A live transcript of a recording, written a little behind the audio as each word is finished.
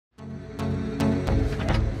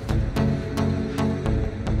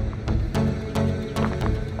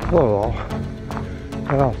Hello all.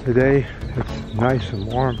 Well, today it's nice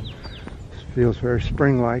and warm. It feels very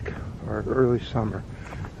spring-like or early summer.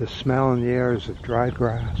 The smell in the air is of dry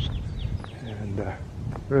grass and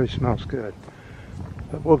really smells good.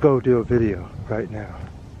 But we'll go do a video right now,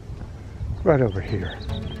 right over here.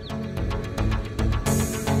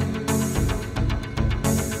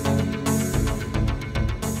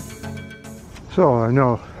 So I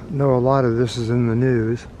know a lot of this is in the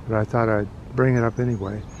news, but I thought I'd bring it up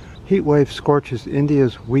anyway. Heat wave scorches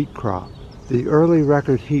India's wheat crop. The early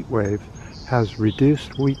record heat wave has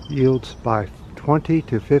reduced wheat yields by 20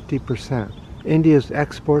 to 50%. India's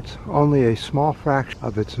exports only a small fraction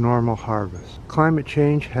of its normal harvest. Climate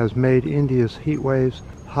change has made India's heat waves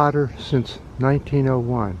hotter since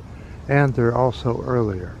 1901, and they're also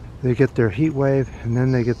earlier. They get their heat wave and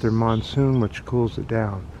then they get their monsoon, which cools it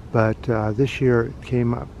down. But this year it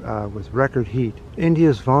came up with record heat.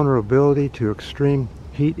 India's vulnerability to extreme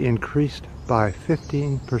heat increased by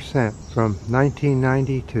 15% from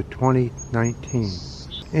 1990 to 2019.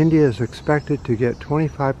 India is expected to get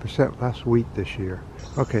 25% less wheat this year.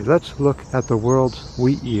 Okay, let's look at the world's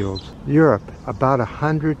wheat yields. Europe, about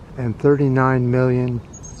 139 million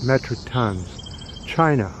metric tons.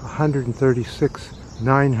 China,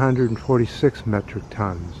 136,946 metric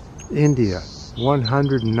tons. India,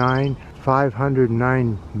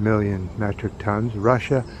 109,509 million metric tons.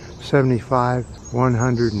 Russia,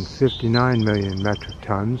 159 million metric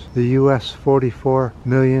tons. The U.S.,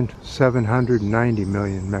 44,790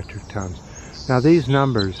 million metric tons. Now these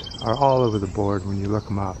numbers are all over the board when you look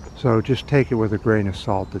them up, so just take it with a grain of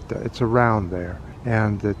salt that it's around there,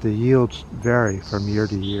 and that the yields vary from year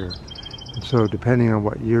to year. And so depending on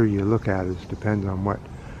what year you look at, it depends on what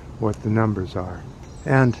the numbers are.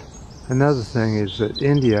 And another thing is that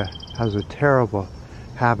India has a terrible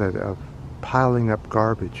habit of piling up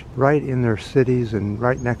garbage right in their cities and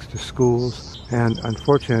right next to schools. And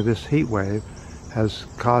unfortunately, this heat wave has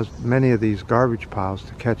caused many of these garbage piles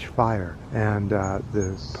to catch fire. And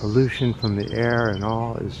the pollution from the air and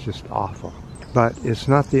all is just awful. But it's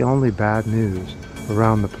not the only bad news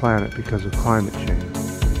around the planet because of climate change.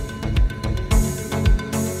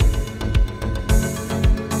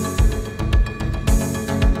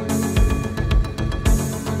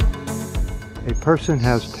 A person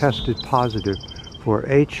has tested positive for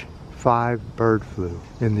H5 bird flu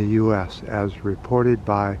in the U.S. as reported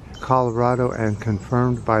by Colorado and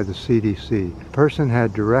confirmed by the CDC. The person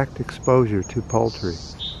had direct exposure to poultry.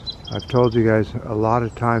 I've told you guys a lot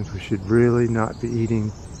of times we should really not be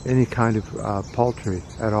eating any kind of poultry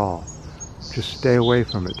at all. Just stay away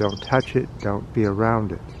from it. Don't touch it. Don't be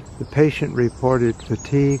around it. The patient reported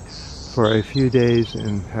fatigue for a few days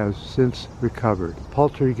and has since recovered.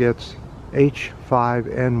 Poultry gets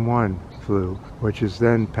H5N1 flu, which is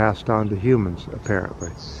then passed on to humans apparently,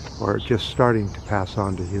 or just starting to pass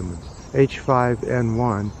on to humans.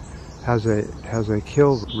 H5N1 has a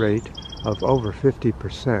kill rate of over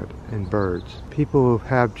 50% in birds. People who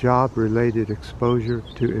have job-related exposure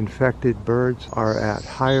to infected birds are at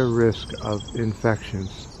higher risk of infections,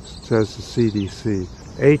 says the CDC.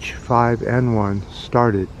 H5N1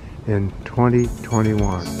 started in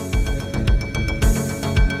 2021.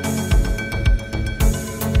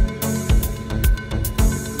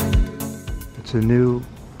 It's a new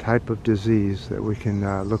type of disease that we can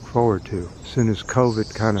look forward to. As soon as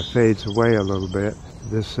COVID kind of fades away a little bit,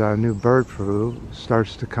 this new bird flu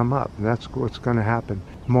starts to come up. And that's what's going to happen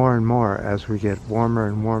more and more as we get warmer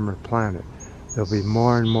and warmer planet. There'll be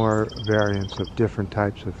more and more variants of different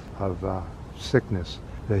types of sickness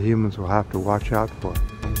that humans will have to watch out for.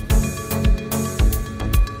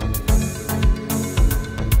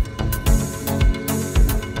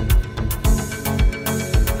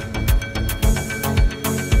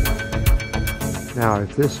 Now,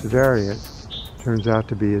 if this variant turns out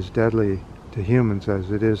to be as deadly to humans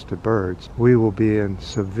as it is to birds, we will be in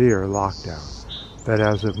severe lockdown. But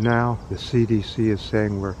as of now, the CDC is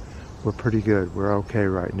saying we're pretty good. We're okay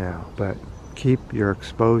right now. But keep your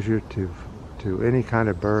exposure to any kind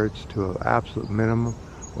of birds to an absolute minimum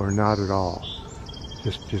or not at all.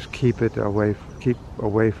 Just keep away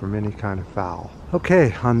from any kind of fowl.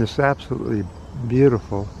 Okay, on this absolutely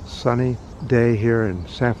beautiful sunny day here in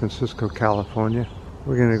San Francisco, California,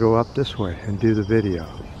 we're going to go up this way and do the video.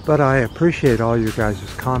 But I appreciate all your guys'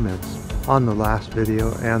 comments on the last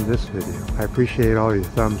video and this video. I appreciate all your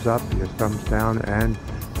thumbs up, your thumbs down, and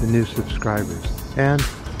the new subscribers. And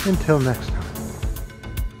until next time.